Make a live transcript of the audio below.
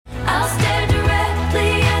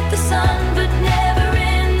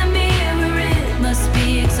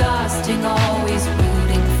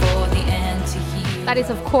That is,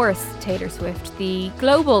 of course, Taylor Swift, the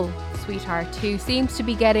global sweetheart who seems to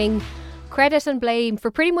be getting credit and blame for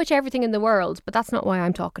pretty much everything in the world. But that's not why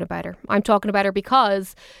I'm talking about her. I'm talking about her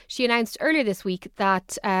because she announced earlier this week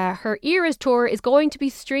that her Eras tour is going to be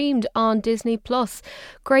streamed on Disney+.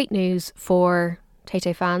 Great news for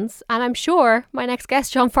Tay-Tay fans. And I'm sure my next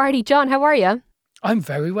guest, John Fardy. John, how are you? I'm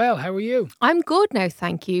very well. How are you? I'm good now,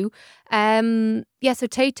 thank you. So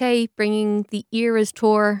Tay-Tay bringing the Eras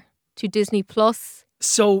tour to Disney+.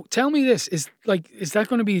 So tell me this, is that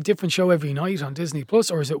going to be a different show every night on Disney+,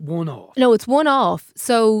 or is it one-off? No, it's one-off.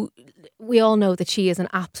 So we all know that she is an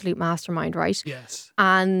absolute mastermind, right? Yes.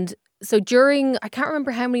 And so I can't remember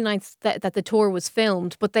how many nights that the tour was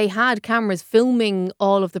filmed, but they had cameras filming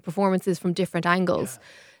all of the performances from different angles. Yeah.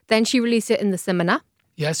 Then she released it in the cinema.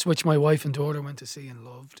 Yes, which my wife and daughter went to see and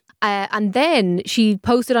loved. And then she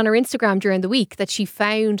posted on her Instagram during the week that she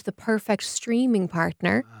found the perfect streaming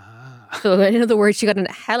partner. So in other words, she got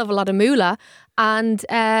a hell of a lot of moolah. And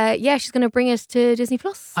she's going to bring it to Disney+.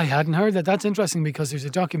 I hadn't heard that. That's interesting because there's a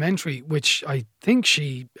documentary which I think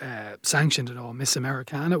she sanctioned it all, Miss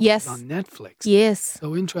Americana, yes. on Netflix. Yes.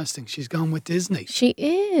 So interesting. She's gone with Disney. She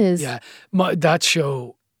is. Yeah. That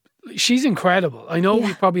show, she's incredible. I know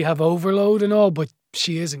we probably have overload and all, but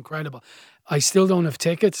she is incredible. I still don't have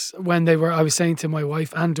tickets. I was saying to my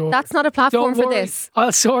wife and daughter, that's not a platform for this.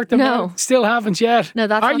 I'll sort them out. Still haven't yet. No,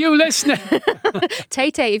 Are you listening?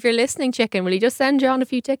 Tay-Tay, if you're listening, chicken, will you just send John a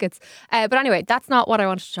few tickets? But anyway, that's not what I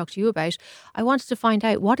wanted to talk to you about. I wanted to find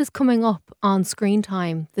out what is coming up on Screen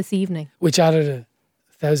Time this evening. Which added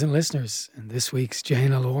 1,000 listeners in this week's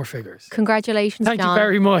Jane Allure figures. Congratulations, Thank John. you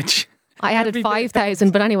very much. I added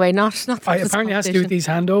 5,000, but anyway, not. I apparently has to do with these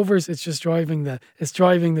handovers. It's just driving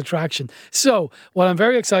the traction. So what I'm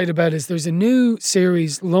very excited about is there's a new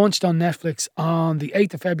series launched on Netflix on the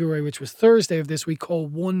 8th of February, which was Thursday of this week,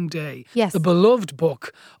 called One Day. Yes. The beloved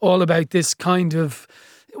book, all about this kind of,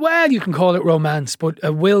 well, you can call it romance, but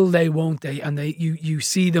will they, won't they? And you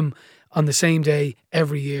see them on the same day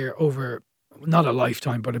every year over not a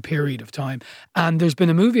lifetime, but a period of time. And there's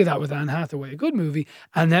been a movie of that with Anne Hathaway, a good movie,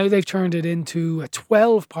 and now they've turned it into a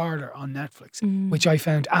 12-parter on Netflix, which I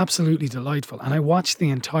found absolutely delightful. And I watched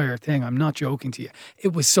the entire thing. I'm not joking to you.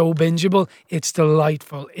 It was so bingeable. It's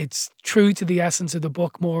delightful. It's true to the essence of the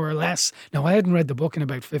book, more or less. Now, I hadn't read the book in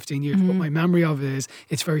about 15 years, but my memory of it is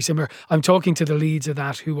it's very similar. I'm talking to the leads of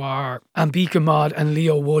that, who are Ambika Maude and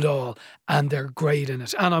Leo Woodall, and they're great in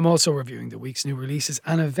it. And I'm also reviewing the week's new releases,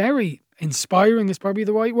 and a very inspiring is probably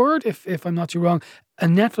the right word, if I'm not too wrong, a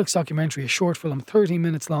Netflix documentary, a short film, 13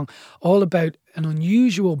 minutes long, all about an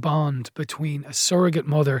unusual bond between a surrogate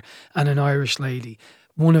mother and an Irish lady,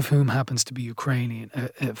 one of whom happens to be Ukrainian.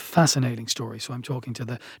 A fascinating story. So I'm talking to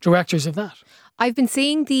the directors of that. I've been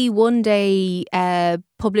seeing the One Day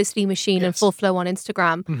publicity machine in full flow on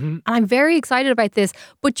Instagram. And I'm very excited about this.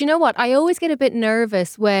 But you know what? I always get a bit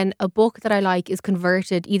nervous when a book that I like is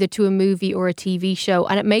converted either to a movie or a TV show.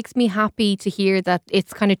 And it makes me happy to hear that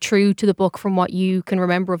it's kind of true to the book from what you can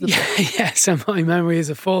remember of the book. Yes, and my memory is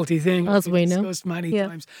a faulty thing. As we know. Discussed many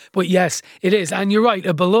times. But yes, it is. And you're right,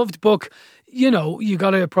 a beloved book. You know, you got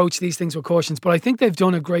to approach these things with cautions, but I think they've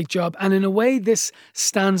done a great job. And in a way, this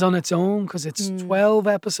stands on its own because it's 12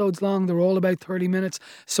 episodes long. They're all about 30 minutes.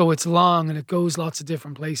 So it's long and it goes lots of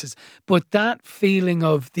different places. But that feeling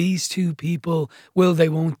of these two people, will they,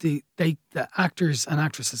 won't they, the actors and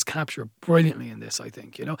actresses capture brilliantly in this, I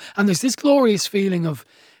think, you know. And there's this glorious feeling of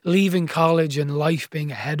leaving college and life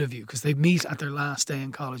being ahead of you because they meet at their last day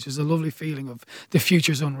in college. There's a lovely feeling of the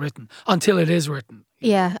future's unwritten until it is written.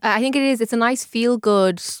 Yeah, I think it is. It's a nice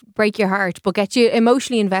feel-good, break your heart, but get you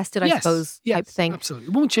emotionally invested, I suppose, type of thing. Absolutely.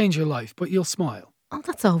 It won't change your life, but you'll smile. Oh,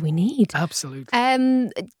 that's all we need. Absolutely.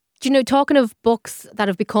 You know, talking of books that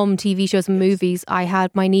have become TV shows and movies, I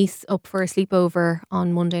had my niece up for a sleepover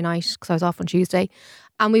on Monday night because I was off on Tuesday.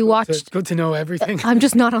 And we watched... Good to know everything. I'm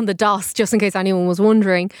just not on the DOS, just in case anyone was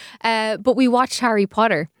wondering. But we watched Harry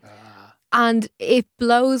Potter. And it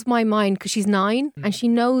blows my mind because she's 9 and she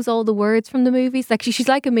knows all the words from the movies. Like she's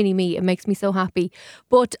like a mini me. It makes me so happy.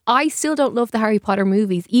 But I still don't love the Harry Potter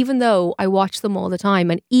movies, even though I watch them all the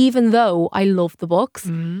time. And even though I love the books,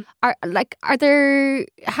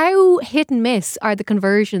 how hit and miss are the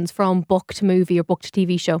conversions from book to movie or book to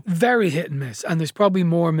TV show? Very hit and miss. And there's probably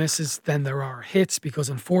more misses than there are hits because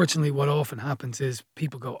unfortunately what often happens is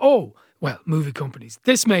people go, oh, well, movie companies,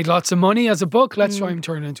 this made lots of money as a book, let's try and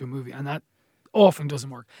turn it into a movie. And that often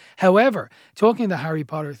doesn't work. However, talking the Harry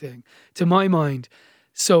Potter thing, to my mind,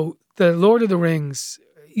 so the Lord of the Rings,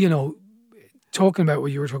 you know, talking about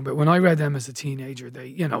what you were talking about, when I read them as a teenager, they,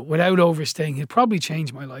 you know, without overstaying, it probably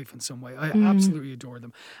changed my life in some way. I absolutely adore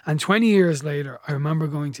them. And 20 years later, I remember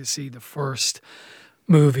going to see the first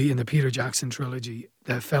movie in the Peter Jackson trilogy,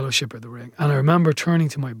 The Fellowship of the Ring. And I remember turning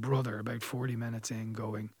to my brother about 40 minutes in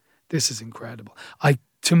going, this is incredible.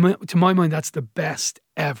 To my mind, that's the best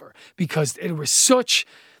ever, because it was such...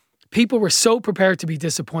 People were so prepared to be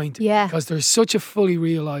disappointed because there's such a fully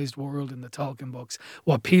realised world in the Tolkien books.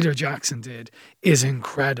 What Peter Jackson did is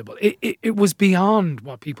incredible. It was beyond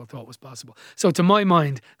what people thought was possible. So to my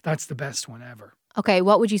mind, that's the best one ever. Okay,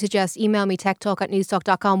 what would you suggest? Email me,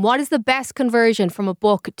 techtalk@newstalk.com. What is the best conversion from a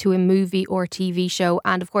book to a movie or TV show?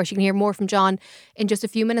 And of course, you can hear more from John in just a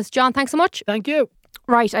few minutes. John, thanks so much. Thank you.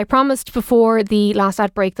 Right, I promised before the last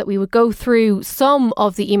ad break that we would go through some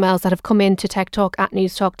of the emails that have come in to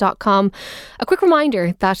techtalk@newstalk.com. A quick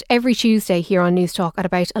reminder that every Tuesday here on Newstalk at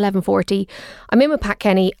about 11:40, I'm in with Pat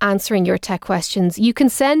Kenny answering your tech questions. You can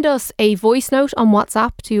send us a voice note on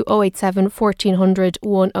WhatsApp to 087 1400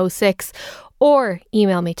 106 or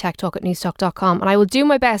email me, techtalk@newstalk.com, and I will do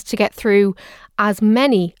my best to get through as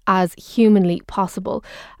many as humanly possible.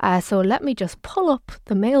 So let me just pull up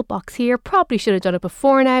the mailbox here. Probably should have done it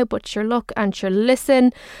before now, but sure look and sure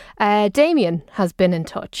listen. Damien has been in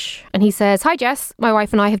touch and he says, "Hi Jess, my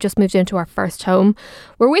wife and I have just moved into our first home.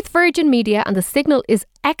 We're with Virgin Media and the signal is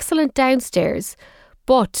excellent downstairs,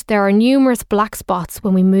 but there are numerous black spots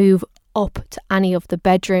when we move up to any of the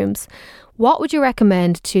bedrooms. What would you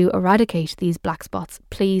recommend to eradicate these black spots?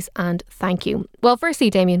 Please and thank you." Well, firstly,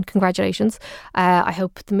 Damien, congratulations. I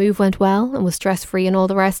hope the move went well and was stress-free and all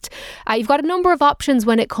the rest. You've got a number of options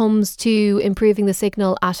when it comes to improving the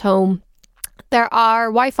signal at home. There are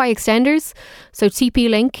Wi-Fi extenders. So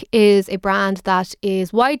TP-Link is a brand that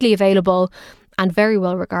is widely available and very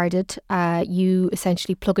well regarded. You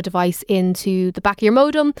essentially plug a device into the back of your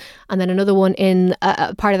modem and then another one in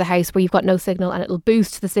a part of the house where you've got no signal, and it'll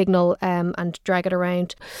boost the signal and drag it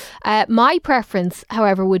around. My preference,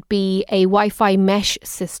 however, would be a Wi-Fi mesh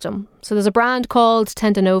system. So there's a brand called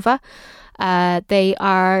Tendanova. They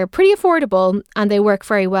are pretty affordable and they work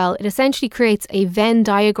very well. It essentially creates a Venn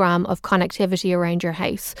diagram of connectivity around your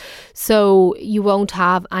house. So you won't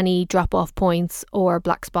have any drop-off points or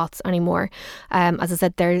black spots anymore. As I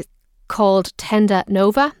said, they're called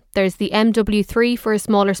Tendanova. There's the MW3 for a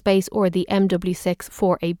smaller space or the MW6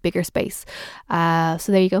 for a bigger space. So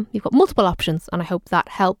there you go. You've got multiple options and I hope that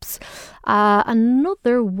helps.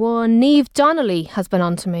 Another one, Neve Donnelly has been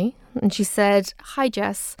on to me. And she said, "Hi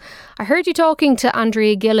Jess, I heard you talking to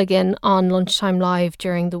Andrea Gilligan on Lunchtime Live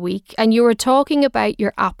during the week and you were talking about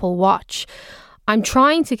your Apple Watch. I'm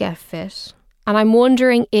trying to get fit and I'm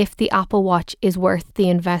wondering if the Apple Watch is worth the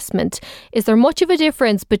investment. Is there much of a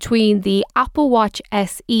difference between the Apple Watch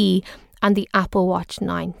SE and the Apple Watch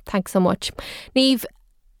 9? Thanks so much." Neve,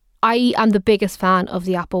 I am the biggest fan of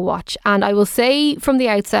the Apple Watch, and I will say from the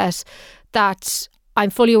outset that I'm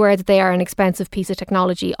fully aware that they are an expensive piece of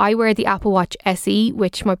technology. I wear the Apple Watch SE,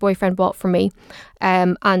 which my boyfriend bought for me,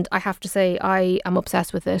 and I have to say I am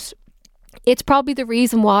obsessed with it. It's probably the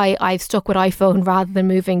reason why I've stuck with iPhone rather than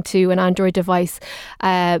moving to an Android device,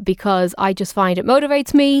 because I just find it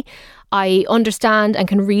motivates me. I understand and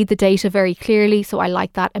can read the data very clearly, so I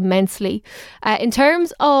like that immensely. In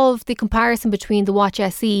terms of the comparison between the Watch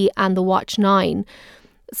SE and the Watch 9,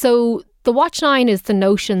 so the Watch 9 is the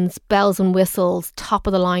Notion's bells and whistles top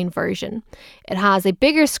of the line version. It has a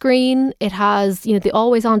bigger screen. It has, the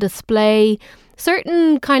always on display,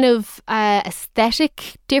 certain kind of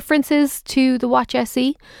aesthetic differences to the Watch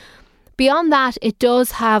SE. Beyond that, it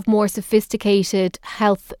does have more sophisticated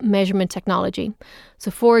health measurement technology.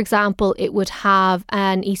 So for example, it would have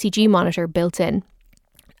an ECG monitor built in.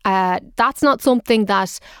 That's not something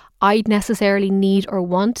that I'd necessarily need or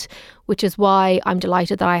want, which is why I'm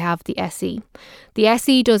delighted that I have the SE. The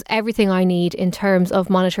SE does everything I need in terms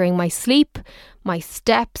of monitoring my sleep, my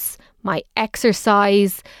steps, my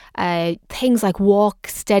exercise, things like walk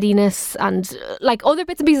steadiness and like other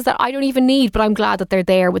bits and pieces that I don't even need, but I'm glad that they're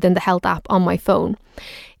there within the health app on my phone.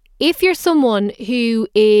 If you're someone who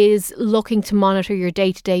is looking to monitor your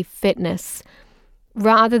day-to-day fitness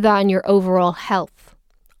rather than your overall health,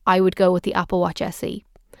 I would go with the Apple Watch SE.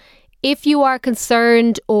 If you are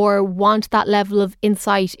concerned or want that level of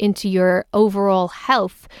insight into your overall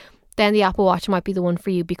health, then the Apple Watch might be the one for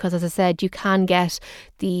you because, as I said, you can get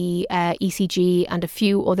the ECG and a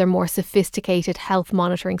few other more sophisticated health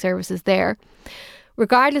monitoring services there.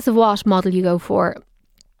 Regardless of what model you go for,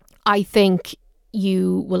 I think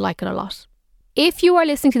you will like it a lot. If you are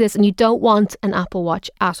listening to this and you don't want an Apple Watch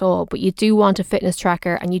at all, but you do want a fitness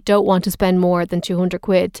tracker and you don't want to spend more than 200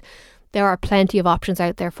 quid, there are plenty of options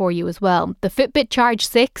out there for you as well. The Fitbit Charge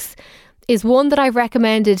 6 is one that I've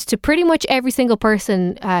recommended to pretty much every single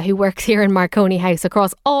person who works here in Marconi House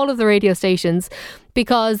across all of the radio stations,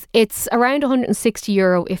 because it's around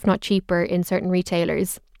 €160, if not cheaper, in certain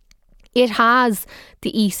retailers. It has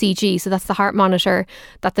the ECG, so that's the heart monitor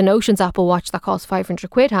that the Notion's Apple Watch that costs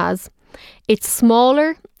 £500 has. It's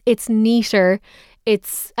smaller, it's neater,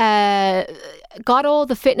 it's got all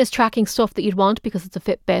the fitness tracking stuff that you'd want because it's a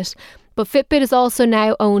Fitbit. But Fitbit is also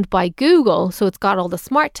now owned by Google, so it's got all the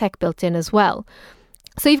smart tech built in as well.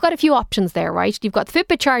 So you've got a few options there, right? You've got the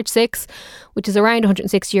Fitbit Charge 6, which is around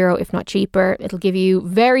 €160, if not cheaper. It'll give you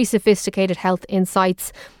very sophisticated health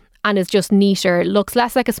insights and is just neater. It looks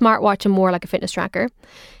less like a smartwatch and more like a fitness tracker.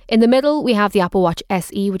 In the middle, we have the Apple Watch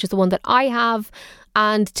SE, which is the one that I have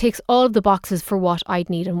and ticks all of the boxes for what I'd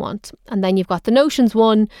need and want. And then you've got the Notions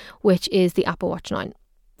one, which is the Apple Watch 9.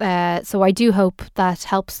 So I do hope that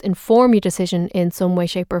helps inform your decision in some way,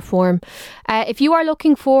 shape or form. If you are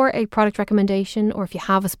looking for a product recommendation, or if you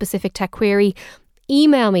have a specific tech query,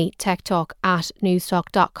 email me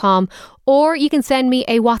techtalk@newstalk.com, or you can send me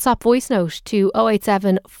a WhatsApp voice note to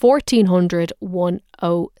 087 1400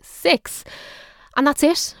 106. And that's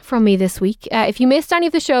it from me this week. If you missed any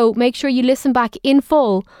of the show, make sure you listen back in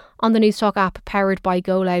full on the Newstalk app powered by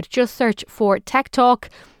GoLoud. Just search for Tech Talk.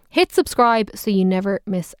 Hit subscribe so you never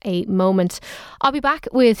miss a moment. I'll be back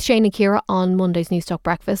with Shane and Ciara on Monday's Newstalk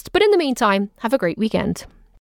Breakfast. But in the meantime, have a great weekend.